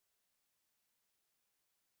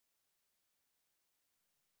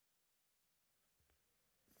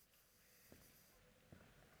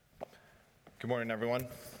Good morning, everyone.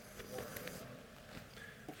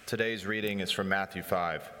 Today's reading is from Matthew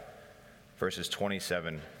 5, verses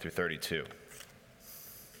 27 through 32.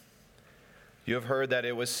 You have heard that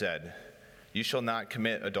it was said, "You shall not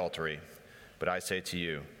commit adultery," but I say to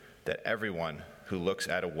you that everyone who looks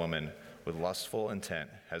at a woman with lustful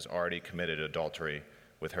intent has already committed adultery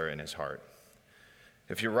with her in his heart.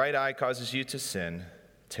 If your right eye causes you to sin,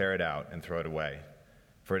 tear it out and throw it away,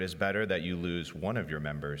 for it is better that you lose one of your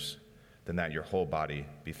members than that your whole body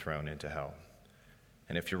be thrown into hell.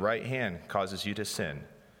 And if your right hand causes you to sin,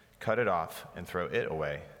 cut it off and throw it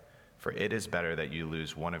away, for it is better that you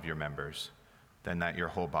lose one of your members than that your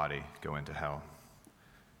whole body go into hell.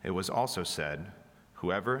 It was also said,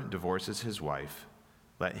 whoever divorces his wife,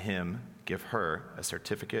 let him give her a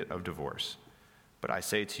certificate of divorce. But I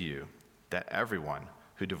say to you that everyone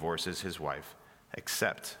who divorces his wife,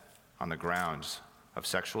 except on the grounds of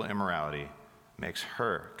sexual immorality, makes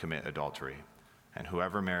her commit adultery, and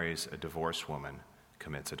whoever marries a divorced woman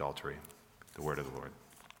commits adultery. The word of the Lord.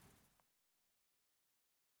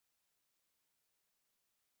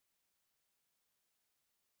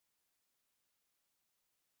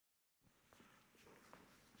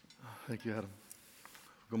 Thank you, Adam.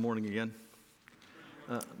 Good morning again.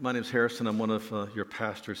 My name is Harrison. I'm one of your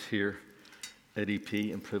pastors here at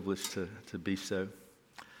EP and privileged to be so.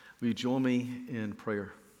 Will you join me in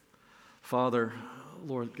prayer? Father,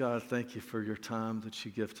 Lord God, thank you for your time that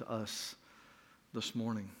you give to us this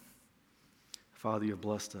morning. Father, you have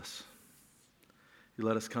blessed us. You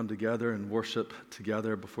let us come together and worship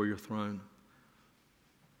together before your throne.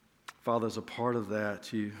 Father, as a part of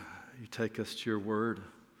that, you take us to your word,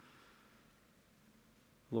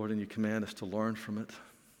 Lord, and you command us to learn from it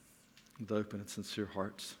with open and sincere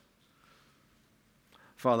hearts.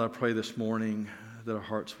 Father, I pray this morning that our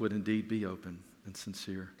hearts would indeed be open and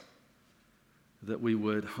sincere, that we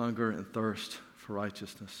would hunger and thirst for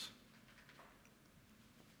righteousness.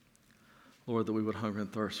 Lord, that we would hunger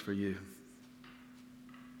and thirst for you.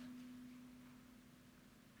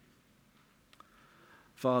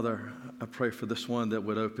 Father, I pray for this one that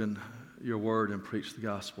would open your word and preach the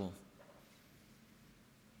gospel.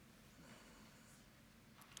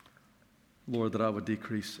 Lord, that I would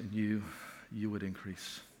decrease and you would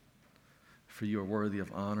increase. For you are worthy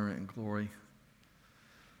of honor and glory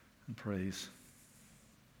and praise.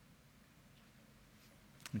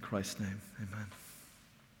 In Christ's name, amen.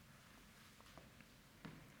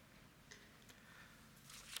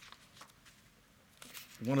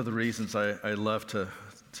 One of the reasons I love to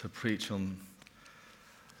preach on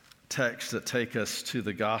texts that take us to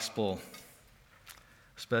the gospel,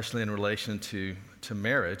 especially in relation to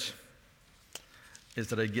marriage, is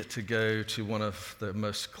that I get to go to one of the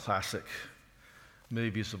most classic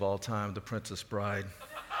movies of all time, The Princess Bride,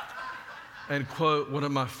 and quote one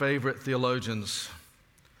of my favorite theologians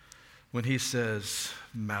when he says,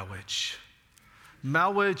 marriage.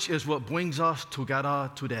 Marriage is what brings us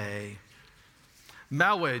together today.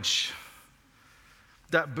 Marriage,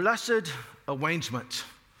 that blessed arrangement,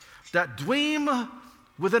 that dream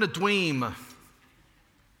within a dream. At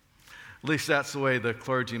least that's the way the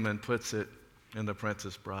clergyman puts it in The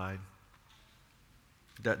Princess Bride.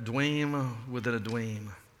 That dream within a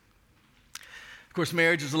dream. Of course,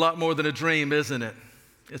 marriage is a lot more than a dream, isn't it?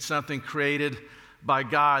 It's something created by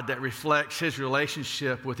God that reflects his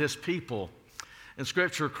relationship with his people. In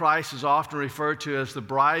Scripture, Christ is often referred to as the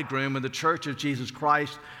bridegroom, and the church of Jesus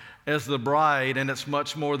Christ as the bride, and it's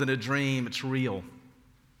much more than a dream, it's real.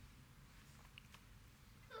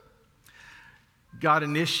 God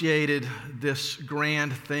initiated this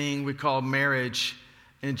grand thing we call marriage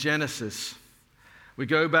in Genesis. We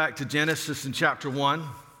go back to Genesis in chapter 1.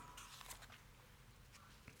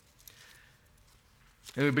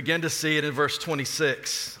 And we begin to see it in verse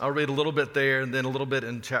 26. I'll read a little bit there and then a little bit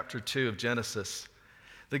in chapter 2 of Genesis.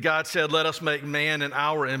 That God said, let us make man in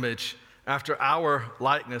our image, after our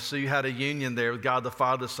likeness. So you had a union there with God the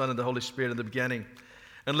Father, the Son, and the Holy Spirit in the beginning.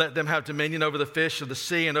 And let them have dominion over the fish of the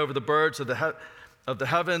sea and over the birds of the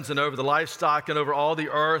heavens and over the livestock and over all the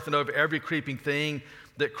earth and over every creeping thing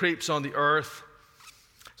that creeps on the earth.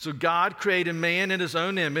 So God created man in his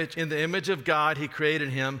own image. In the image of God, he created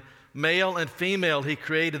him. Male and female, he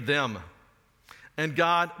created them. And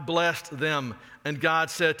God blessed them. And God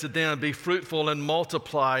said to them, be fruitful and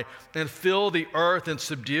multiply and fill the earth and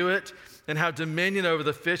subdue it and have dominion over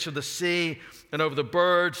the fish of the sea and over the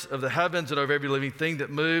birds of the heavens and over every living thing that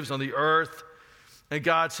moves on the earth. And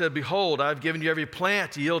God said, behold, I have given you every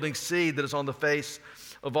plant yielding seed that is on the face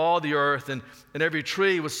of all the earth, and every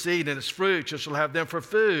tree with seed in its fruit. You shall have them for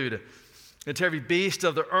food. And to every beast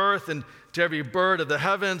of the earth, and to every bird of the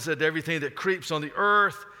heavens, and to everything that creeps on the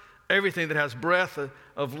earth, everything that has breath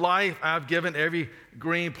of life. I've given every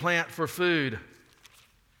green plant for food.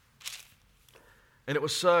 And it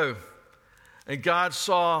was so. And God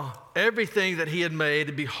saw everything that he had made,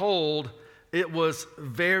 and behold, it was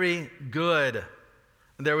very good.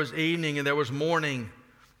 And there was evening and there was morning,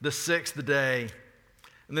 the sixth day.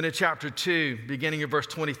 And then in chapter 2, beginning in verse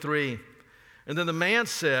 23, and then the man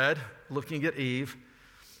said, looking at Eve,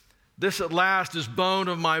 "This at last is bone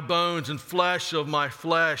of my bones and flesh of my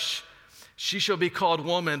flesh. She shall be called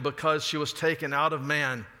woman because she was taken out of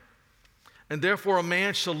man. And therefore a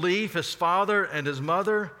man shall leave his father and his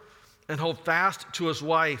mother and hold fast to his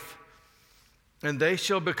wife, and they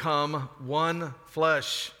shall become one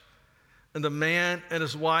flesh. And the man and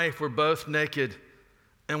his wife were both naked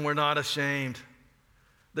and were not ashamed."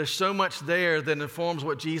 There's so much there that informs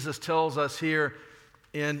what Jesus tells us here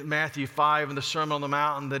in Matthew 5 in the Sermon on the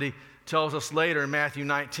Mountain, that he tells us later in Matthew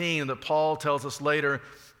 19, that Paul tells us later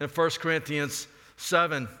in 1 Corinthians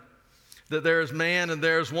 7, that there is man and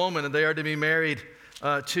there is woman, and they are to be married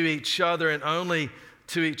to each other and only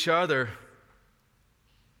to each other.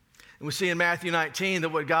 And we see in Matthew 19 that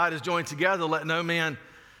what God has joined together, let no man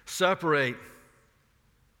separate.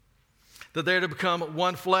 That they're to become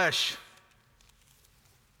one flesh.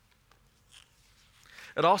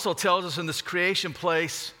 It also tells us in this creation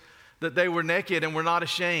place that they were naked and were not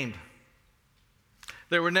ashamed.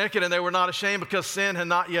 They were naked and they were not ashamed because sin had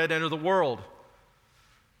not yet entered the world.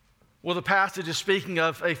 Well, the passage is speaking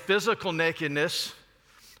of a physical nakedness,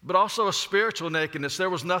 but also a spiritual nakedness. There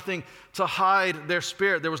was nothing to hide their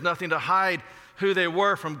spirit. There was nothing to hide who they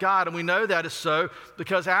were from God. And we know that is so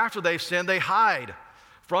because after they've sinned, they hide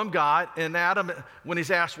from God. And Adam, when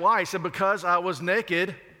he's asked why, he said, "Because I was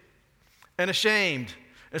naked and ashamed."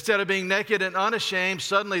 Instead of being naked and unashamed,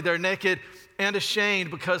 suddenly they're naked and ashamed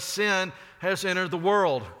because sin has entered the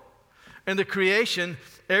world. In the creation,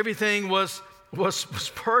 everything was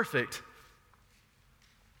perfect.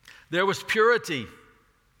 There was purity.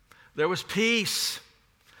 There was peace.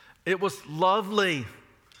 It was lovely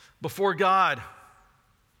before God.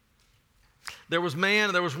 There was man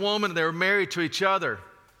and there was woman, and they were married to each other.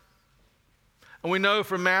 And we know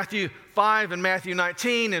from Matthew 5 and Matthew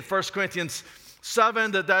 19 and 1 Corinthians 7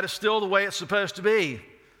 that is still the way it's supposed to be.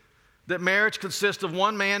 That marriage consists of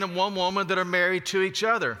one man and one woman that are married to each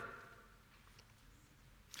other.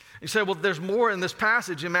 You say, well, there's more in this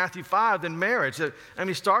passage in Matthew 5 than marriage. And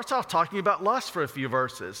he starts off talking about lust for a few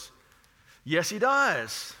verses. Yes, he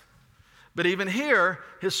does. But even here,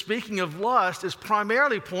 his speaking of lust is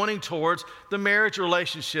primarily pointing towards the marriage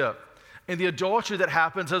relationship and the adultery that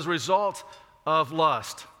happens as a result of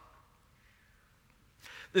lust.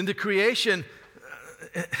 In the creation,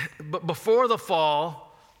 but before the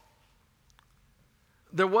fall,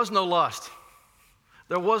 there was no lust.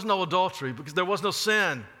 There was no adultery because there was no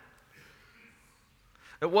sin.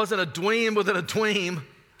 It wasn't a dweem within a dweem,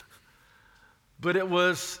 but it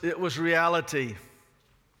was reality.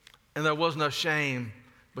 And there was no shame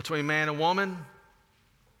between man and woman,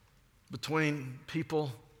 between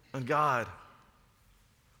people and God.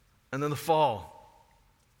 And then the fall.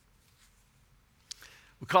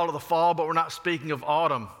 We call it the fall, but we're not speaking of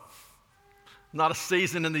autumn, not a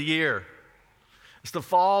season in the year. It's the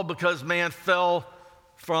fall because man fell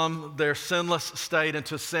from their sinless state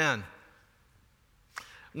into sin.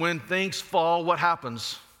 When things fall, what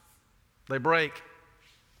happens? They break.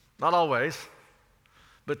 Not always,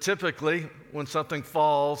 but typically when something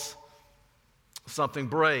falls, something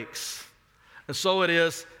breaks. And so it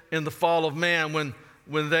is in the fall of man when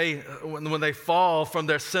they fall from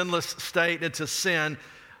their sinless state into sin.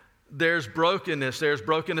 There's brokenness. There's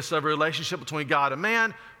brokenness of a relationship between God and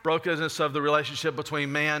man, brokenness of the relationship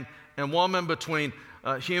between man and woman, between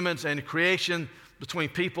humans and creation, between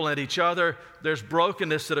people and each other. There's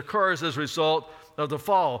brokenness that occurs as a result of the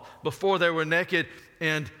fall. Before they were naked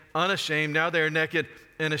and unashamed, now they are naked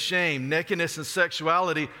and ashamed. Nakedness and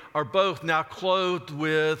sexuality are both now clothed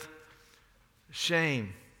with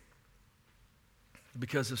shame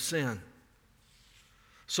because of sin.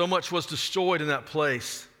 So much was destroyed in that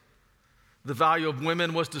place. The value of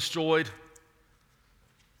women was destroyed.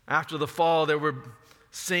 After the fall, they were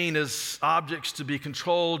seen as objects to be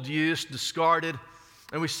controlled, used, discarded.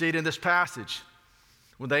 And we see it in this passage.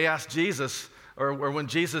 When they asked Jesus, or when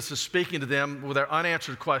Jesus is speaking to them with their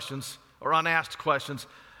unanswered questions or unasked questions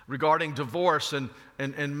regarding divorce and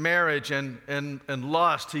marriage and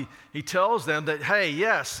lust, he tells them that, hey,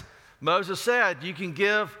 yes, Moses said you can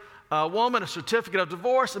give a woman a certificate of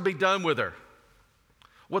divorce and be done with her.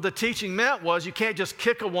 What the teaching meant was you can't just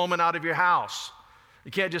kick a woman out of your house.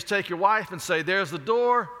 You can't just take your wife and say, there's the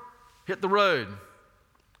door, hit the road.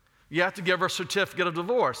 You have to give her a certificate of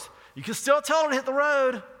divorce. You can still tell her to hit the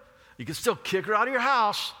road. You can still kick her out of your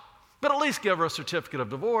house, but at least give her a certificate of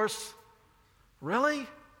divorce. Really?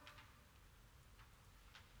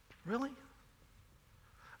 Really?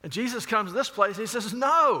 And Jesus comes to this place and he says,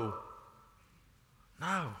 no.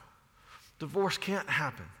 Divorce can't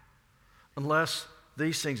happen unless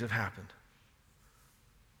these things have happened.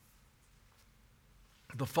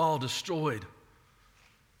 The fall destroyed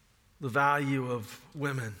the value of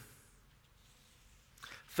women.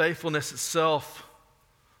 Faithfulness itself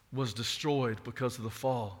was destroyed because of the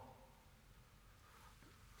fall.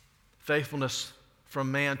 Faithfulness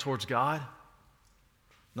from man towards God,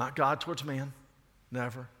 not God towards man,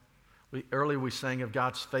 never. Earlier we sang of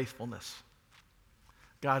God's faithfulness.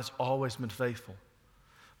 God has always been faithful.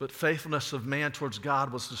 But faithfulness of man towards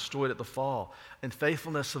God was destroyed at the fall. And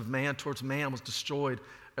faithfulness of man towards man was destroyed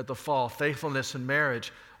at the fall. Faithfulness in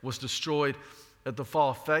marriage was destroyed at the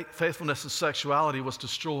fall. Faithfulness in sexuality was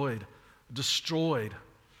destroyed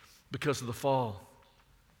because of the fall.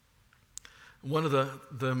 One of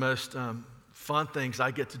the most fun things I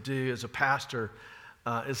get to do as a pastor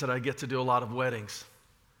is that I get to do a lot of weddings.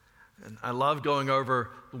 And I love going over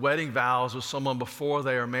wedding vows with someone before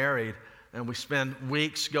they are married. And we spend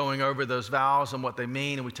weeks going over those vows and what they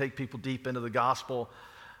mean, and we take people deep into the gospel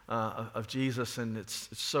of Jesus, and it's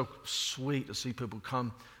so sweet to see people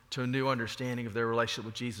come to a new understanding of their relationship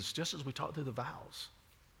with Jesus, just as we talk through the vows.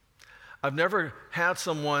 I've never had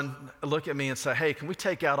someone look at me and say, hey, can we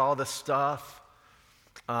take out all this stuff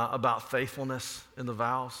about faithfulness in the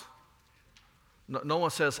vows? No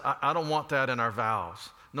one says, I don't want that in our vows.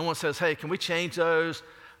 No one says, hey, can we change those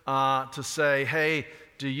to say, hey,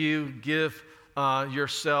 do you give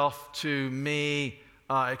yourself to me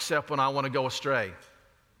except when I want to go astray?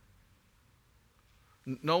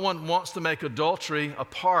 No one wants to make adultery a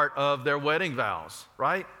part of their wedding vows,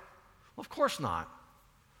 right? Well, of course not.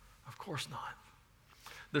 Of course not.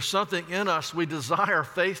 There's something in us, we desire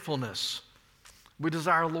faithfulness. We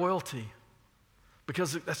desire loyalty.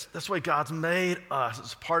 Because that's the way God's made us.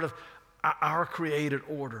 It's part of our created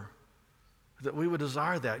order. That we would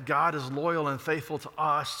desire that. God is loyal and faithful to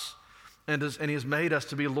us, and He has made us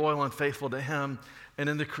to be loyal and faithful to Him. And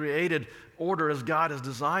in the created order as God has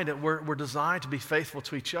designed it, we're designed to be faithful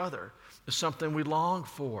to each other. It's something we long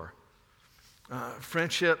for.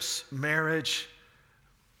 Friendships, marriage,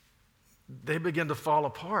 they begin to fall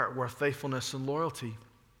apart where faithfulness and loyalty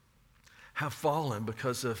have fallen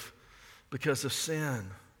because of sin.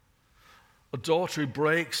 Adultery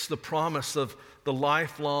breaks the promise of the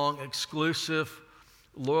lifelong, exclusive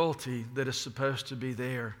loyalty that is supposed to be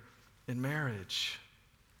there in marriage,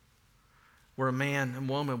 where a man and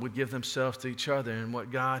woman would give themselves to each other, and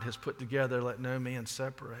what God has put together, let no man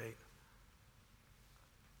separate.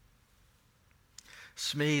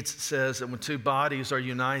 Smedes says that when two bodies are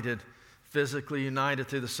united, physically united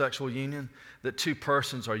through the sexual union, that two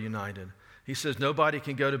persons are united. He says nobody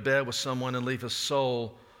can go to bed with someone and leave his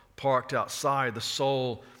soul parked outside. The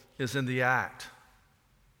soul is in the act.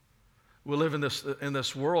 We live in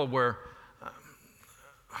this world where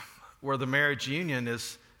the marriage union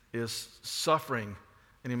is suffering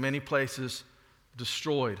and in many places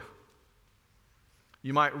destroyed.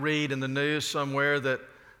 You might read in the news somewhere that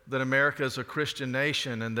America is a Christian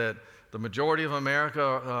nation and that the majority of America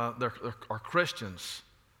are Christians.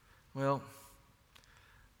 Well,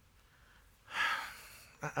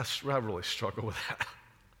 I really struggle with that.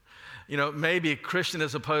 You know, maybe Christian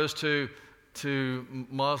as opposed to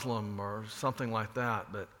Muslim or something like that,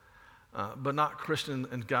 but not Christian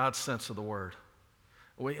in God's sense of the word.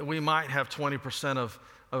 We might have 20% of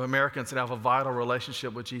Americans that have a vital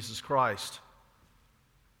relationship with Jesus Christ.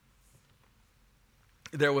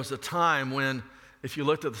 There was a time when, if you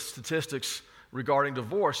looked at the statistics regarding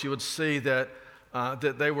divorce, you would see that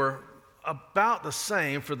they were about the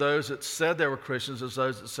same for those that said they were Christians as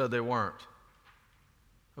those that said they weren't.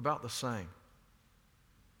 About the same.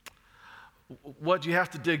 What you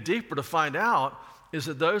have to dig deeper to find out is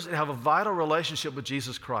that those that have a vital relationship with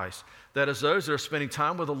Jesus Christ, that is those that are spending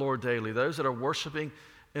time with the Lord daily, those that are worshiping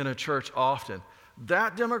in a church often,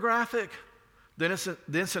 that demographic, the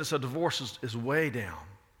incidence of divorce is way down.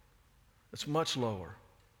 It's much lower.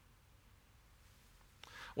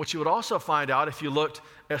 What you would also find out if you looked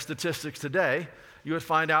at statistics today, you would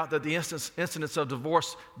find out that the incidence of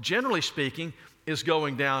divorce, generally speaking, is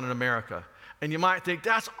going down in America. And you might think,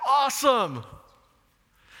 that's awesome.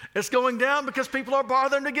 It's going down because people are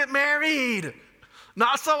bothering to get married.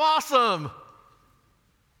 Not so awesome.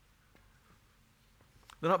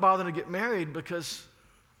 They're not bothering to get married because,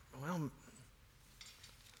 well,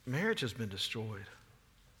 marriage has been destroyed.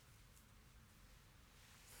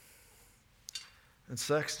 And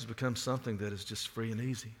sex has become something that is just free and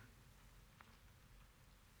easy.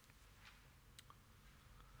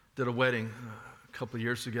 Did a wedding a couple of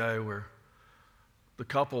years ago where the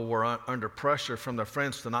couple were under pressure from their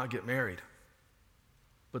friends to not get married,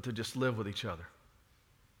 but to just live with each other.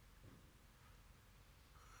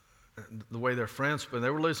 And the way their friends, but they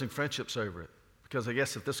were losing friendships over it, because I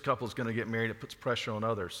guess if this couple is going to get married, it puts pressure on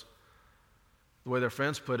others. The way their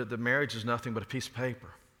friends put it, that marriage is nothing but a piece of paper.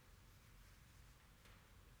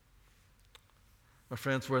 My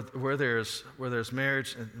friends, where there's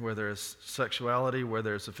marriage and where there's sexuality, where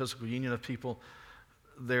there's a physical union of people,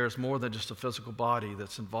 there's more than just a physical body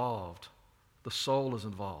that's involved. The soul is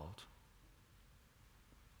involved.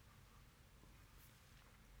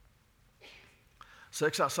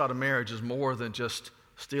 Sex outside of marriage is more than just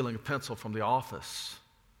stealing a pencil from the office.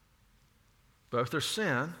 Both are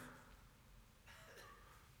sin,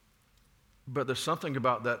 but there's something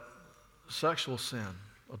about that sexual sin,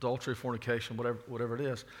 adultery, fornication, whatever it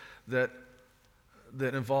is, that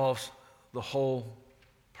involves the whole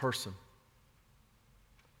person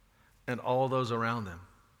and all those around them.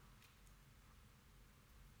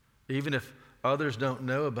 Even if others don't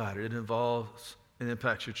know about it, it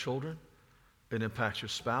impacts your children, it impacts your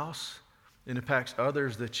spouse, it impacts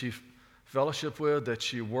others that you fellowship with,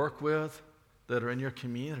 that you work with, that are in your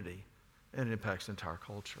community, and it impacts the entire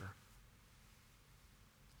culture.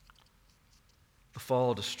 The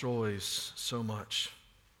fall destroys so much.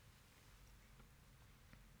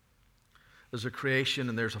 There's a creation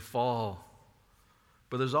and there's a fall,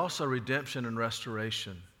 but there's also redemption and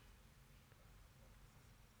restoration.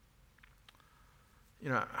 You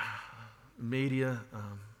know, media,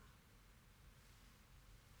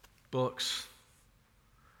 books,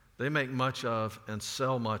 they make much of and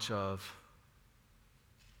sell much of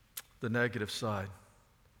the negative side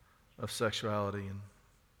of sexuality and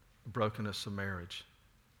the brokenness of marriage.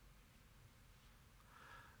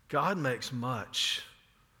 God makes much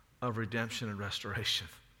of redemption and restoration.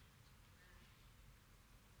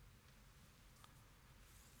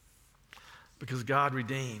 Because God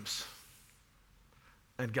redeems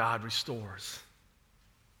and God restores.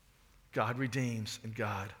 God redeems and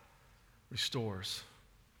God restores.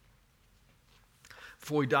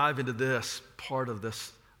 Before we dive into this part of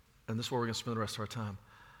this, and this is where we're going to spend the rest of our time,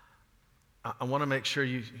 I want to make sure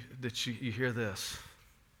that you hear this.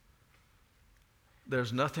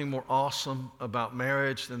 There's nothing more awesome about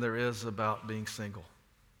marriage than there is about being single.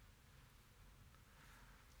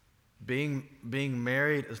 Being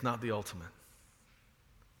married is not the ultimate.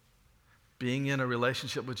 Being in a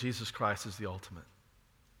relationship with Jesus Christ is the ultimate.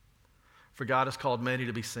 For God has called many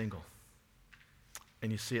to be single.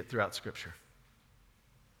 And you see it throughout Scripture.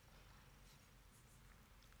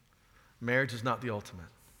 Marriage is not the ultimate.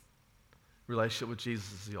 Relationship with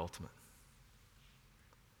Jesus is the ultimate.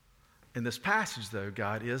 In this passage, though,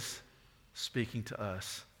 God is speaking to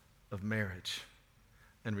us of marriage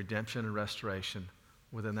and redemption and restoration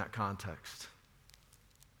within that context.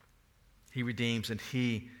 He redeems and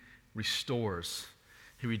He restores.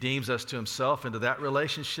 He redeems us to Himself into that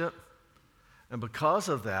relationship. And because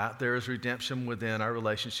of that, there is redemption within our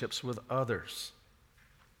relationships with others.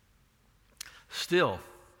 Still,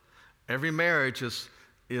 every marriage is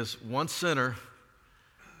one sinner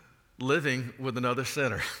living with another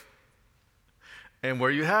sinner. And where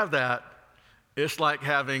you have that, it's like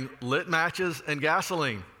having lit matches and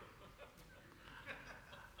gasoline.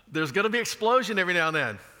 There's going to be explosion every now and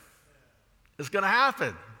then. It's going to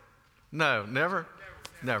happen. No, never.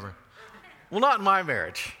 Well, not in my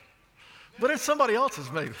marriage. But in somebody else's,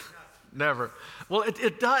 maybe. Never. Well,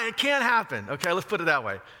 it can happen. Okay, let's put it that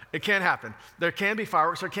way. It can happen. There can be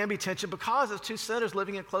fireworks. There can be tension because it's two sinners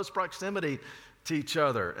living in close proximity to each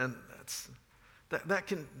other, and that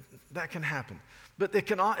can happen. But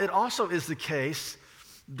it also is the case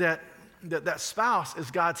that spouse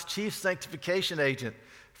is God's chief sanctification agent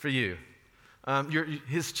for you,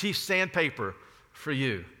 His chief sandpaper for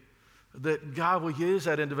you. That God will use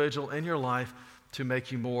that individual in your life to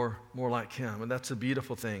make you more like Him. And that's a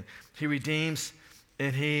beautiful thing. He redeems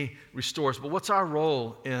and He restores. But what's our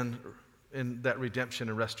role in that redemption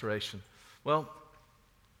and restoration? Well,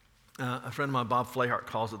 a friend of mine, Bob Flahart,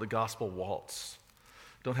 calls it the gospel waltz.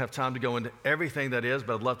 Don't have time to go into everything that is,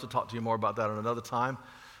 but I'd love to talk to you more about that at another time.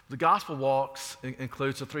 The gospel waltz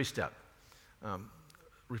includes a 3-step.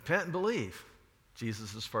 Repent and believe,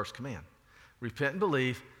 Jesus' first command. Repent and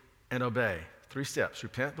believe and obey. 3 steps.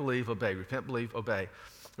 Repent, believe, obey. Repent, believe, obey.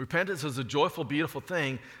 Repentance is a joyful, beautiful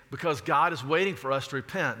thing because God is waiting for us to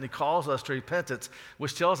repent, and He calls us to repentance,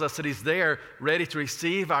 which tells us that He's there ready to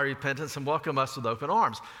receive our repentance and welcome us with open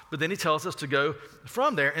arms. But then He tells us to go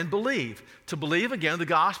from there and believe, to believe again the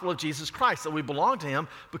gospel of Jesus Christ, that we belong to Him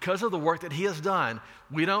because of the work that He has done.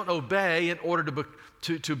 We don't obey in order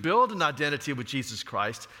to build an identity with Jesus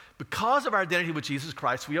Christ. Because of our identity with Jesus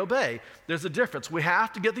Christ, we obey. There's a difference. We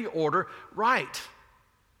have to get the order right.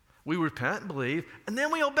 We repent and believe, and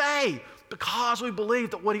then we obey because we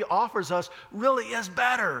believe that what He offers us really is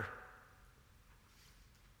better.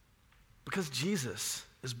 Because Jesus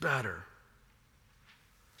is better.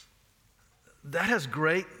 That has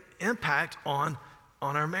great impact on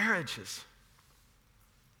our marriages.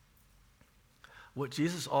 What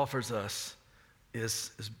Jesus offers us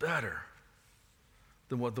is better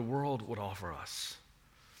than what the world would offer us.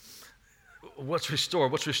 What's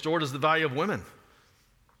restored? What's restored is the value of women.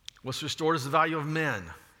 What's restored is the value of men.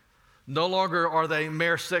 No longer are they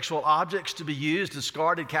mere sexual objects to be used,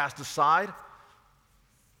 discarded, cast aside.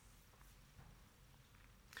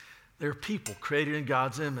 They're people created in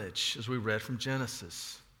God's image, as we read from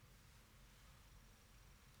Genesis.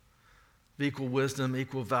 Of equal wisdom,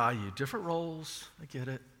 equal value. Different roles, I get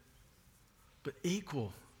it, but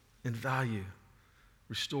equal in value,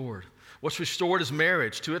 restored. What's restored is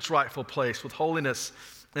marriage to its rightful place with holiness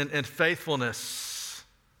and faithfulness.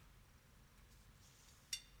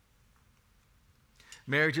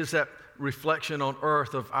 Marriage is that reflection on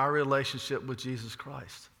earth of our relationship with Jesus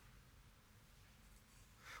Christ.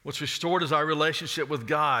 What's restored is our relationship with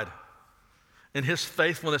God, and His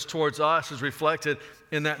faithfulness towards us is reflected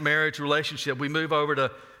in that marriage relationship. We move over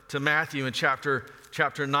to Matthew in chapter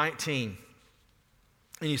 19,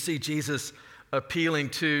 and you see Jesus appealing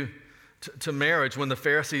to marriage when the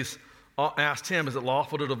Pharisees asked Him, is it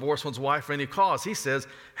lawful to divorce one's wife for any cause? He says,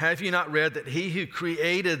 have you not read that He who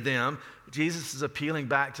created them, Jesus is appealing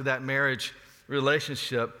back to that marriage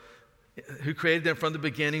relationship, who created them from the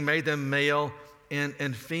beginning, made them male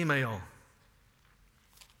and female.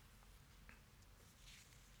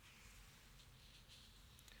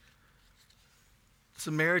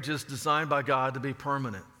 So marriage is designed by God to be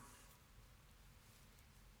permanent.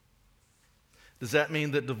 Does that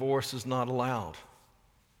mean that divorce is not allowed?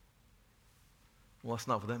 Well, that's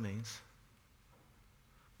not what that means.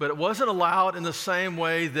 But it wasn't allowed in the same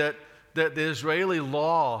way that the Israeli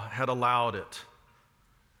law had allowed it,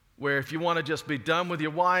 where if you want to just be done with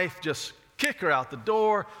your wife, just kick her out the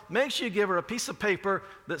door, make sure you give her a piece of paper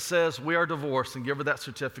that says we are divorced and give her that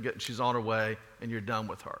certificate and she's on her way and you're done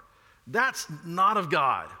with her. That's not of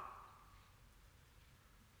God.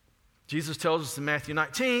 Jesus tells us in Matthew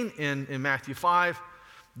 19, in Matthew 5,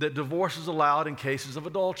 that divorce is allowed in cases of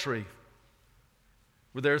adultery,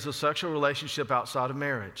 where there's a sexual relationship outside of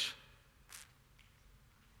marriage.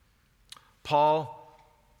 Paul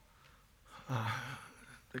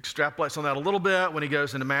extrapolates on that a little bit when he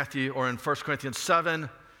goes into Matthew or in 1 Corinthians 7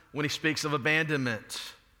 when he speaks of abandonment,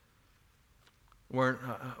 where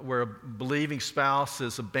a believing spouse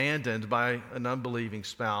is abandoned by an unbelieving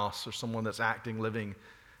spouse or someone that's living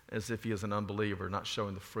as if he is an unbeliever, not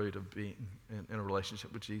showing the fruit of being in a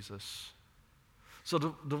relationship with Jesus. So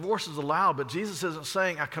divorce is allowed, but Jesus isn't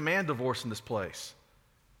saying, I command divorce in this place.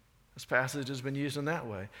 This passage has been used in that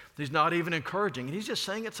way. He's not even encouraging. He's just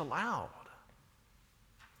saying it's allowed.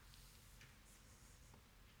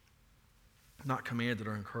 Not commanded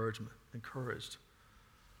or encouraged.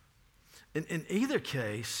 In either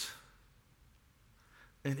case,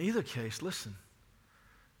 listen,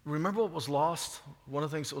 remember what was lost? One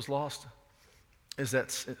of the things that was lost is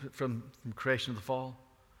that from creation to the fall.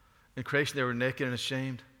 In creation, they were naked and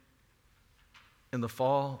ashamed. In the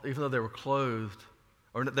fall, even though they were clothed,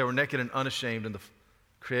 or they were naked and unashamed in the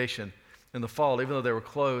creation, in the fall, even though they were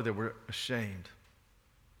clothed, they were ashamed.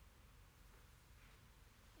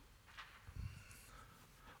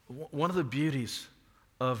 One of the beauties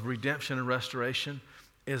of redemption and restoration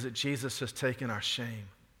is that Jesus has taken our shame.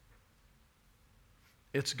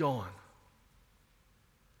 It's gone.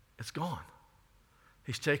 It's gone.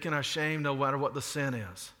 He's taken our shame no matter what the sin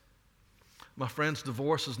is. My friends,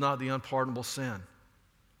 divorce is not the unpardonable sin.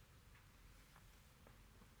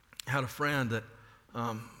 I had a friend that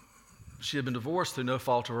she had been divorced through no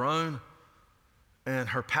fault of her own, and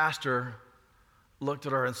her pastor looked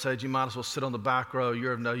at her and said, you might as well sit on the back row.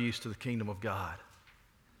 You're of no use to the kingdom of God.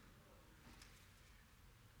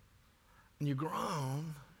 And you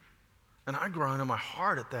groan, and I groan in my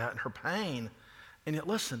heart at that and her pain. And yet,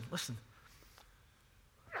 listen.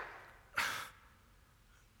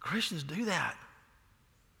 Christians do that.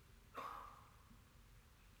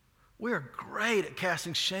 We are great at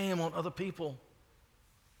casting shame on other people.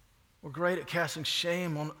 We're great at casting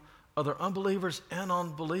shame on other unbelievers and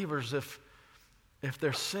on believers if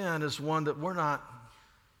their sin is one that we're not,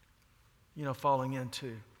 falling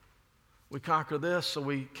into. We conquer this, so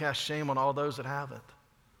we cast shame on all those that haven't.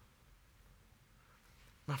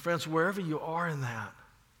 My friends, wherever you are in that,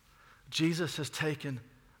 Jesus has taken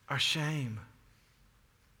our shame.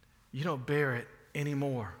 You don't bear it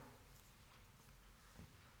anymore.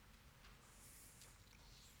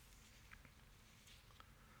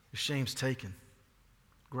 Your shame's taken,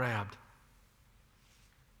 grabbed.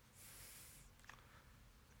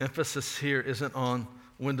 Emphasis here isn't on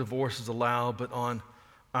when divorce is allowed, but on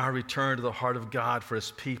our return to the heart of God for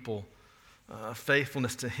His people,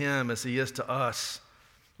 faithfulness to Him as He is to us,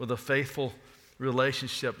 with a faithful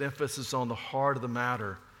relationship. The emphasis on the heart of the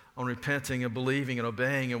matter, on repenting and believing and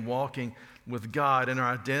obeying and walking with God in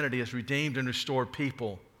our identity as redeemed and restored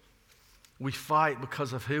people. We fight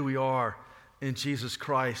because of who we are in Jesus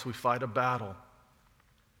Christ. We fight a battle.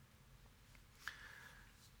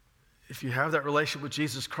 If you have that relationship with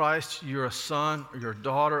Jesus Christ, you're a son or you're a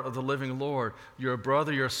daughter of the living Lord. You're a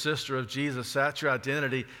brother, you're a sister of Jesus. That's your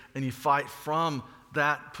identity, and you fight from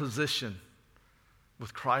that position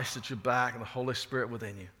with Christ at your back and the Holy Spirit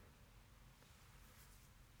within you.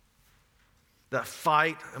 That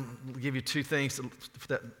fight, I'll give you two things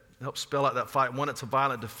that help spell out that fight. One, it's a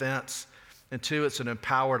violent defense, and two, it's an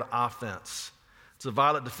empowered offense. It's a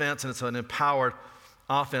violent defense and it's an empowered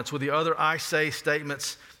offense. With the other I say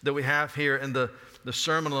statements that we have here in the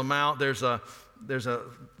Sermon on the Mount, there's a,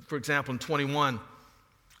 for example, in 21,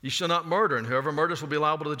 you shall not murder, and whoever murders will be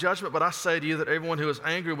liable to the judgment. But I say to you that everyone who is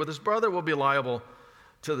angry with his brother will be liable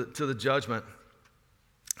to the judgment.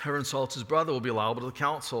 Whoever insults his brother will be liable to the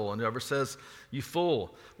council, and whoever says, you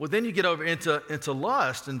fool. Well, then you get over into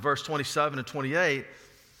lust in verse 27 and 28.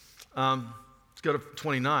 Let's go to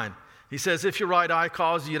 29. He says, if your right eye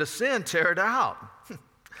causes you to sin, tear it out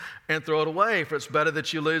and throw it away, for it's better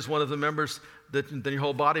that you lose one of the members than your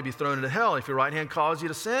whole body be thrown into hell. If your right hand causes you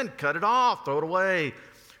to sin, cut it off, throw it away,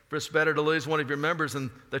 for it's better to lose one of your members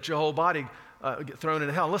than that your whole body get thrown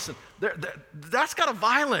into hell. Listen, that's kind of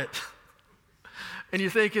violent. And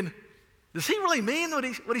you're thinking, does he really mean what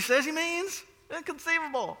he says he means?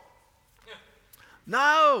 Inconceivable.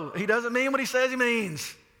 No, he doesn't mean what he says he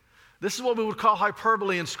means. This is what we would call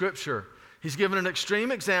hyperbole in Scripture. He's given an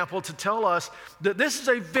extreme example to tell us that this is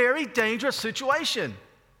a very dangerous situation.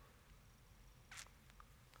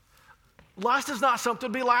 Lust is not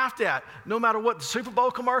something to be laughed at. No matter what the Super Bowl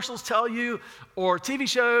commercials tell you, or TV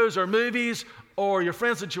shows, or movies, or your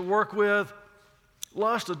friends that you work with,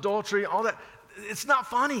 lust, adultery, all that, it's not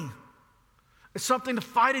funny. It's something to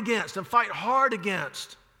fight against and fight hard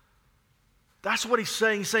against. That's what he's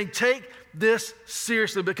saying. He's saying, take this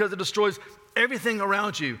seriously because it destroys everything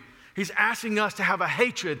around you. He's asking us to have a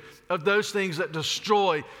hatred of those things that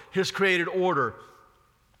destroy his created order.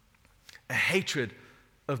 A hatred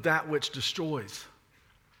of that which destroys.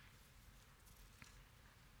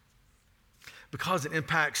 Because it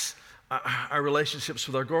impacts our relationships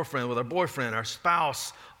with our girlfriend, with our boyfriend, our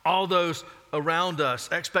spouse, all those around us.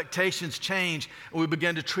 Expectations change, and we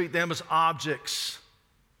begin to treat them as objects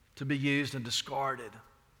to be used and discarded.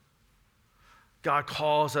 God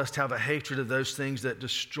calls us to have a hatred of those things that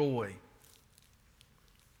destroy.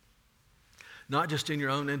 Not just in your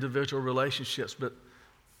own individual relationships, but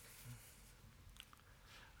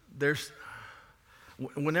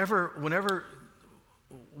whenever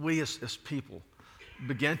we as people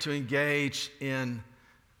begin to engage in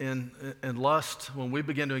lust, when we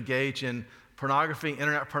begin to engage in pornography,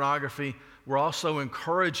 internet pornography, we're also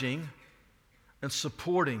encouraging and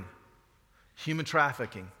supporting human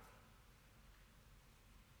trafficking.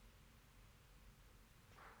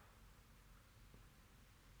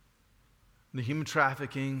 The human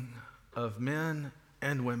trafficking of men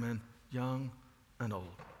and women, young and old.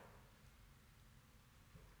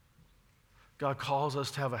 God calls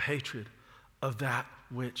us to have a hatred of that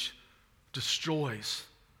which destroys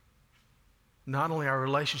not only our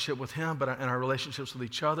relationship with Him, but in our relationships with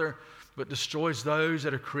each other, but destroys those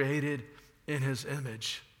that are created in His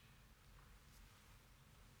image.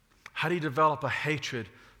 How do you develop a hatred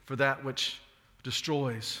for that which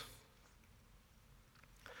destroys?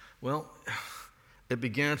 Well, it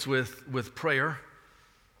begins with prayer.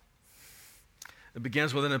 It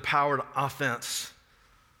begins with an empowered offense.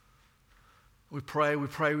 We pray, we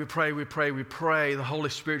pray, we pray, we pray, we pray. The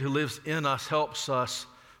Holy Spirit who lives in us helps us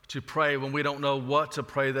to pray. When we don't know what to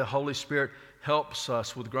pray, the Holy Spirit helps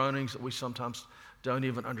us with groanings that we sometimes don't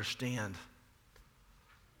even understand.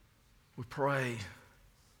 We pray.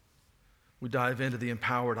 We dive into the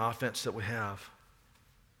empowered offense that we have.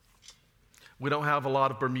 We don't have a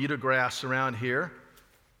lot of Bermuda grass around here.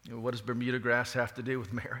 You know, what does Bermuda grass have to do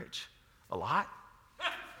with marriage? A lot.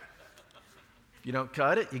 If you don't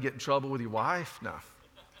cut it, you get in trouble with your wife. No,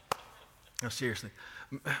 seriously.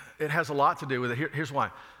 It has a lot to do with it. Here's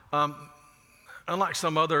why. Unlike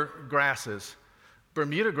some other grasses,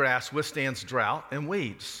 Bermuda grass withstands drought and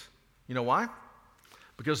weeds. You know why?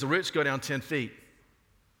 Because the roots go down 10 feet.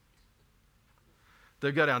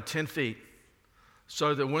 They go down 10 feet.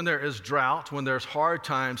 So that when there is drought, when there's hard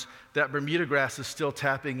times, that Bermuda grass is still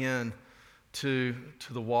tapping in to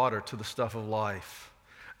the water, to the stuff of life.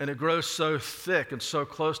 And it grows so thick and so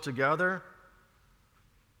close together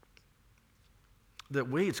that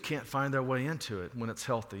weeds can't find their way into it when it's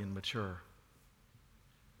healthy and mature.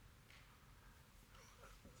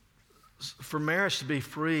 For marriage to be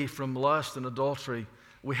free from lust and adultery,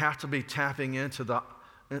 we have to be tapping into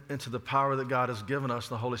the power that God has given us,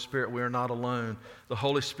 the Holy Spirit. We are not alone. The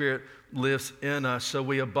Holy Spirit lives in us, so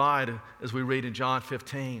we abide, as we read in John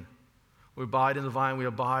 15. We abide in the vine, we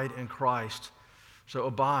abide in Christ. So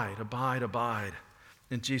abide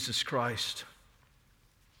in Jesus Christ.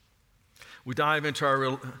 We dive into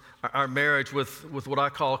our marriage with what I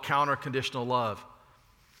call counter-conditional love.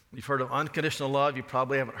 You've heard of unconditional love. You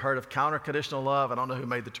probably haven't heard of counter-conditional love. I don't know who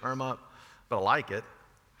made the term up, but I like it.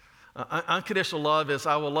 Unconditional love is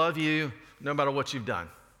I will love you no matter what you've done.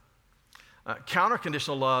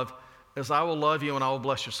 Counter-conditional love is I will love you and I will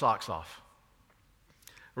bless your socks off.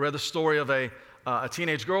 I read the story of a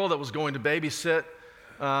teenage girl that was going to babysit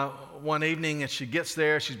one evening, and she gets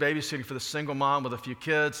there. She's babysitting for the single mom with a few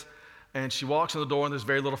kids, and she walks in the door, and there's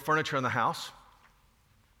very little furniture in the house.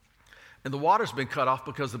 And the water's been cut off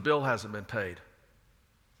because the bill hasn't been paid.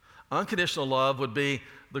 Unconditional love would be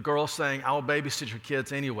the girl saying, I will babysit your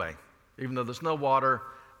kids anyway, even though there's no water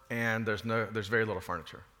and there's very little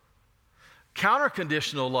furniture.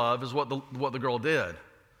 Counter-conditional love is what the girl did.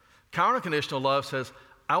 Counter-conditional love says,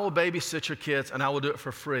 I will babysit your kids and I will do it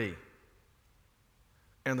for free.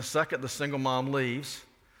 And the second the single mom leaves,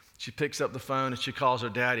 she picks up the phone and she calls her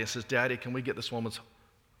daddy and says, Daddy, can we get this woman's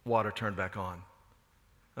water turned back on?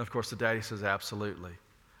 And of course, the daddy says, absolutely.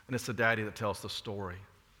 And it's the daddy that tells the story.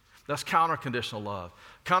 That's counter-conditional love.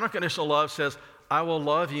 Counter-conditional love says, I will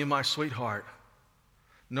love you, my sweetheart,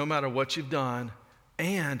 no matter what you've done,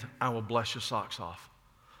 and I will bless your socks off.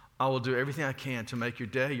 I will do everything I can to make your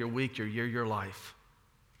day, your week, your year, your life.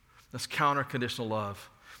 That's counter-conditional love.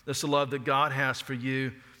 That's the love that God has for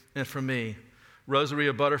you and for me.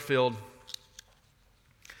 Rosaria Butterfield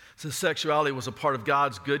says sexuality was a part of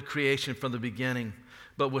God's good creation from the beginning,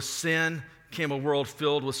 but with sin came a world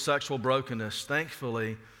filled with sexual brokenness.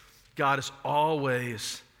 Thankfully, God is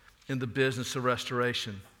always in the business of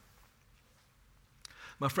restoration.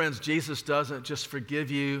 My friends, Jesus doesn't just forgive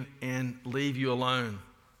you and leave you alone,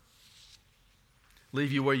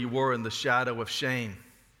 leave you where you were in the shadow of shame.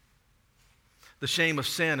 The shame of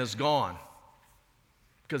sin is gone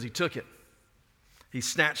because he took it. He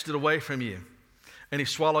snatched it away from you, and he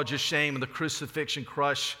swallowed your shame in the crucifixion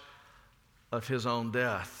crush of his own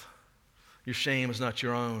death. Your shame is not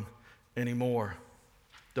your own anymore.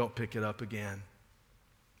 Don't pick it up again.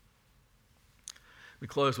 We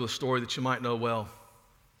close with a story that you might know well.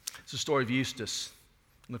 It's the story of Eustace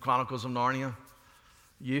in the Chronicles of Narnia.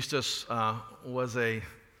 Eustace was an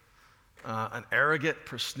arrogant,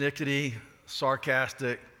 persnickety,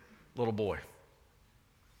 sarcastic little boy.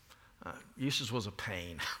 Eustace was a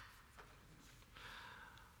pain.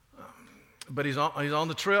 But he's on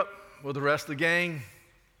the trip with the rest of the gang,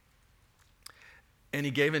 and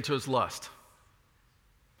he gave into his lust.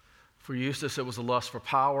 For Eustace, it was a lust for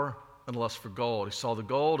power and a lust for gold. He saw the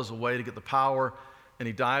gold as a way to get the power, and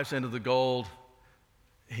he dives into the gold.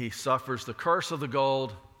 He suffers the curse of the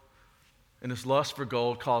gold, and his lust for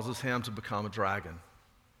gold causes him to become a dragon.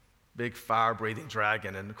 Big fire-breathing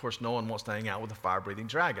dragon, and of course no one wants to hang out with a fire-breathing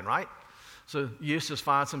dragon, right? So Eustace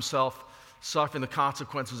finds himself suffering the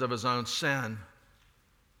consequences of his own sin.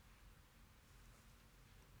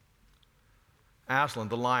 Aslan,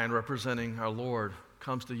 the lion representing our Lord,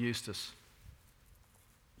 comes to Eustace.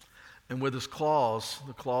 And with his claws,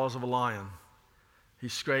 the claws of a lion, he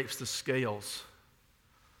scrapes the scales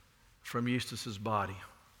from Eustace's body.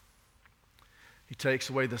 He takes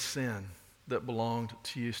away the sin that belonged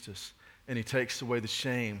to Eustace, and he takes away the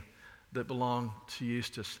shame that belonged to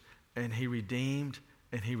Eustace, and he redeemed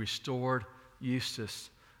and he restored Eustace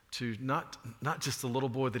to not just the little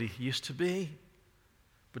boy that he used to be,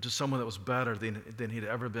 but to someone that was better than he'd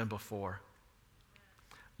ever been before.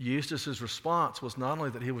 Eustace's response was not only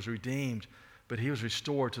that he was redeemed, but he was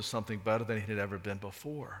restored to something better than he had ever been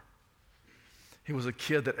before. He was a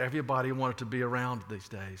kid that everybody wanted to be around these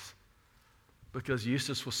days. because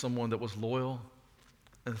Eustace was someone that was loyal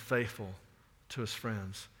and faithful to his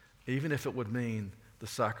friends, even if it would mean the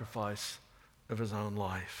sacrifice of his own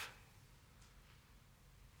life.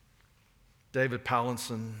 David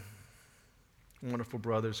Pallinson, wonderful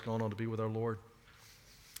brother, has gone on to be with our Lord,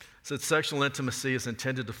 said sexual intimacy is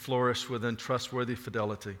intended to flourish within trustworthy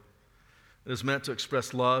fidelity. It is meant to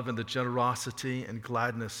express love and the generosity and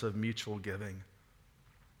gladness of mutual giving.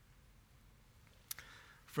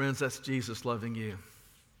 Friends, that's Jesus loving you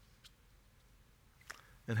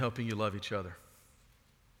and helping you love each other.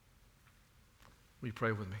 Will you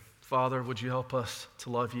pray with me? Father, would you help us to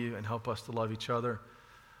love you and help us to love each other?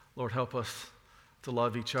 Lord, help us to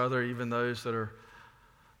love each other, even those that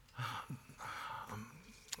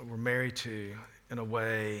we're married to, in a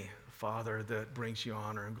way, Father, that brings you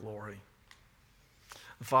honor and glory.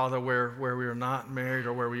 Father, where we are not married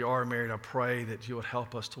or where we are married, I pray that you would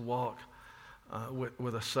help us to walk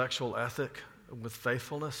with a sexual ethic, with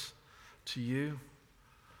faithfulness to you.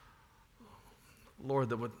 Lord,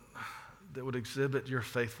 that would exhibit your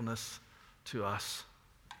faithfulness to us.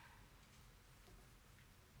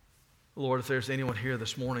 Lord, if there's anyone here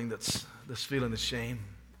this morning that's feeling the shame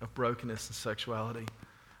of brokenness in sexuality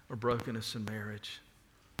or brokenness in marriage,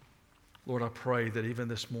 Lord, I pray that even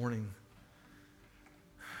this morning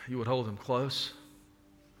you would hold them close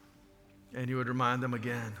and you would remind them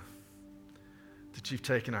again that you've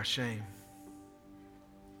taken our shame.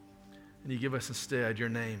 And you give us instead your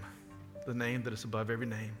name, the name that is above every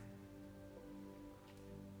name.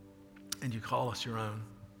 And you call us your own.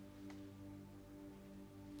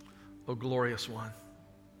 Oh, glorious one,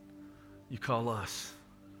 you call us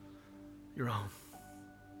your own.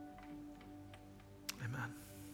 Amen.